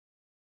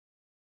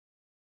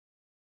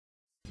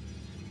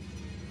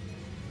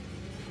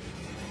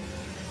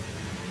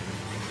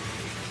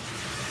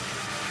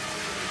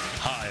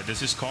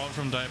this is Carl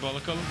from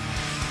Diabolical,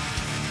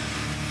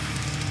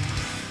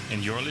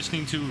 and you're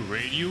listening to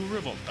Radio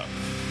Revolta.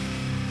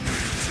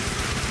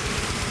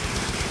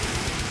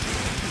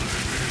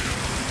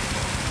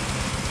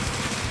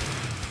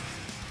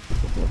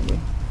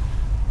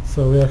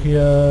 So we are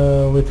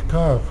here with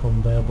Carl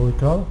from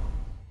Diabolical.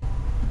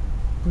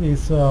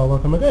 Please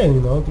welcome again,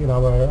 in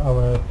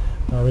our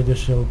radio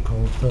show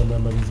called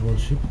Memories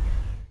Worship.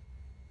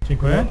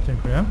 Dziękuję,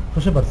 dziękuję.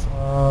 Proszę bardzo.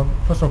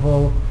 First of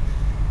all,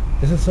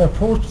 this is the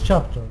fourth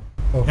chapter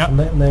of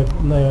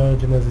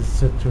Neogenesis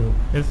Tour.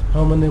 Yes.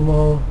 How many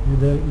more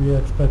you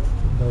expect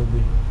there will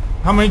be?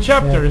 How many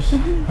chapters?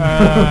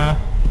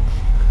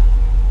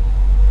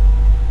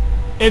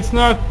 It's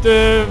not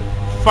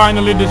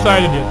finally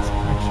decided yet,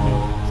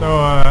 actually. So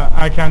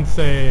I can't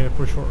say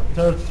for sure.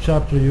 Third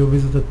chapter, you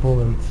visited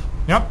Poland.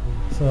 Yep.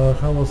 So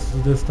how was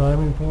this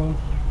time in Poland?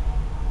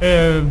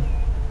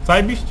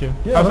 Zajebiście,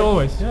 as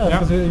always. Yeah,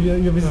 because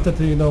you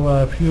visited,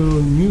 a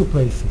few new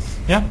places.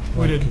 Yeah,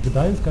 we like did.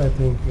 Gdańsk, I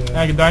think.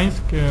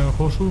 Gdańsk,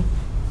 Chorzów,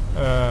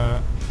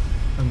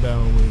 and then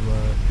we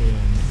were in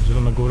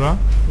Zielona Góra,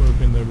 we've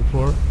been there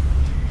before.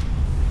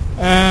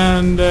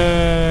 And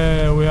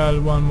we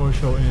had one more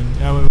show we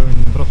were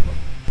in Wrocław.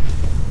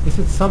 Is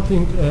it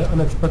something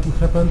unexpected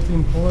happened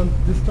in Poland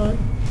this time?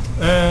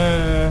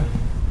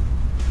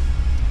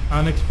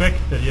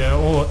 Unexpected,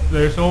 yeah.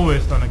 There's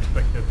always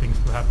unexpected things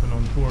to happen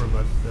on tour,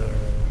 but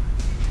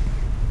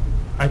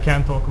I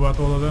can't talk about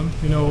all of them.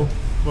 You know,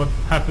 what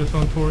happens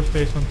on tour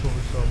stays on tour,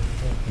 so...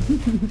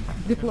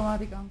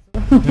 Diplomatic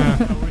answer. Yeah,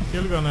 we're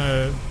still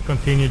gonna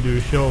continue to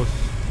do shows,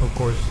 of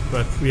course,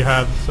 but we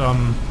have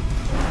some...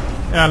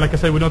 Yeah, like I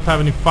said, we don't have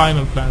any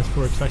final plans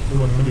for exactly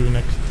what to do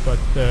next, but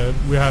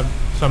we have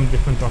some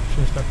different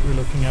options that we're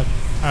looking at,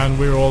 and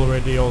we're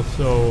already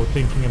also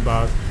thinking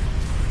about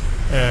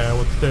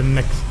what's the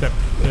next step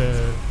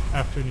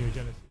after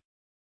Neogenesis.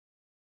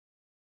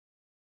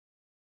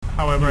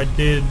 However, I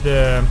did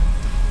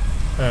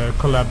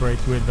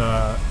collaborate with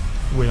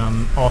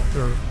an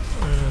author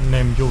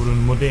named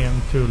Jorun Modén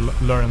to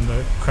learn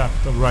the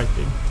craft of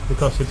writing,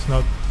 because it's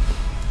not,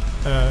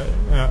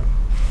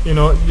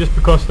 just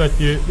because that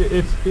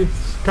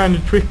it's kind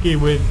of tricky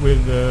with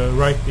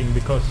writing,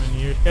 because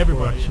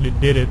everyone actually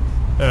did it.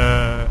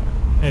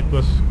 It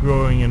was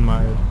growing in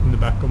the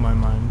back of my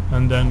mind,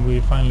 and then we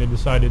finally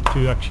decided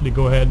to actually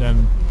go ahead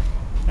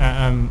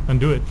and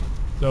do it.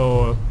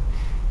 So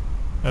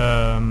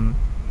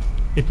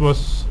it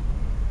was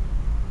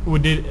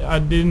I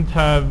didn't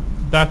have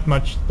that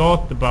much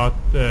thought about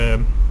the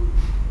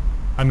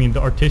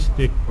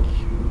artistic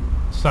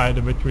side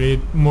of it. Really,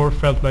 it more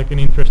felt like an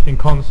interesting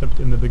concept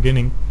in the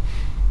beginning,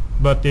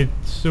 but it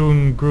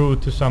soon grew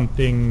to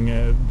something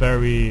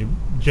very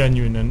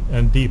genuine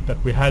and deep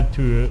that we had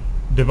to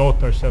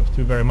devote ourselves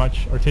to very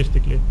much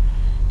artistically,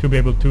 to be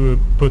able to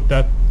put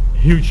that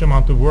huge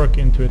amount of work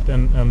into it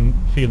and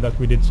feel that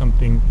we did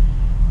something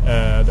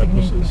that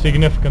was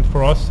significant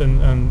for us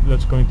and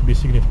that's going to be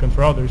significant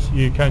for others.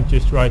 You can't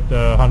just write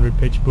a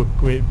 100-page book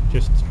with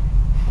just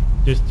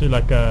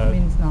like a...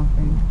 means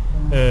nothing.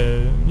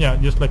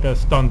 Just like a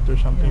stunt or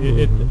something.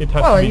 Yeah. It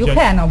has well, to be you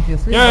can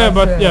obviously.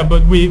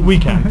 But we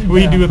can't.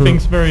 We do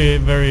things very,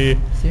 very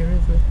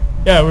seriously.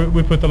 Yeah,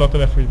 we put a lot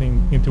of effort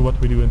into what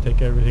we do and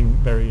take everything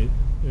very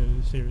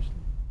seriously.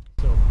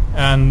 So,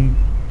 and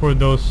for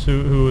those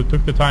who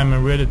took the time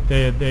and read it,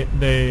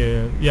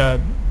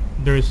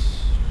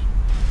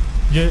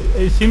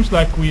 it seems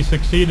like we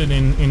succeeded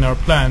in our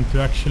plan to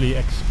actually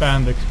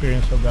expand the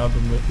experience of the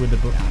album with the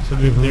book. So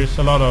there's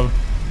a lot of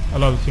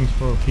things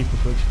for people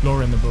to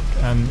explore in the book,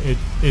 and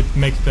it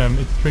makes them,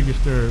 it triggers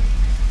their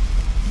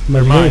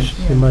minds.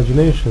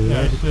 Imagination.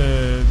 Yes,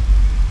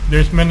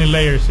 there's many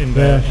layers in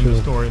the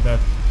story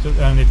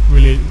and it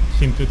really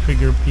seemed to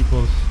trigger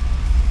people's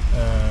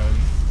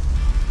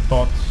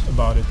thoughts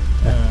about it,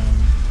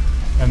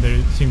 and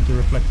they seem to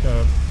reflect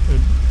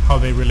how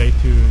they relate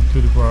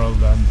to the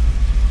world, and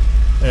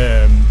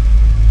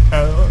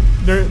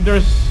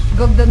there's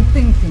got them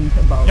thinking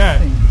about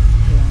things.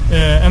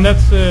 And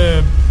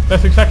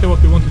that's exactly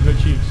what we wanted to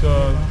achieve,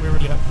 so we're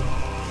really happy.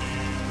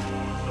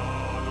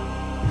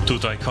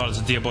 Tutaj Carl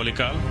Stjärnlöv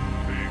DIABOLICAL.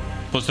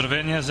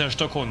 Pozdrowienia ze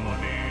Sztokholmu.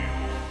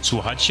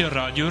 Słuchacie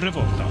Radio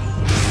Revolta.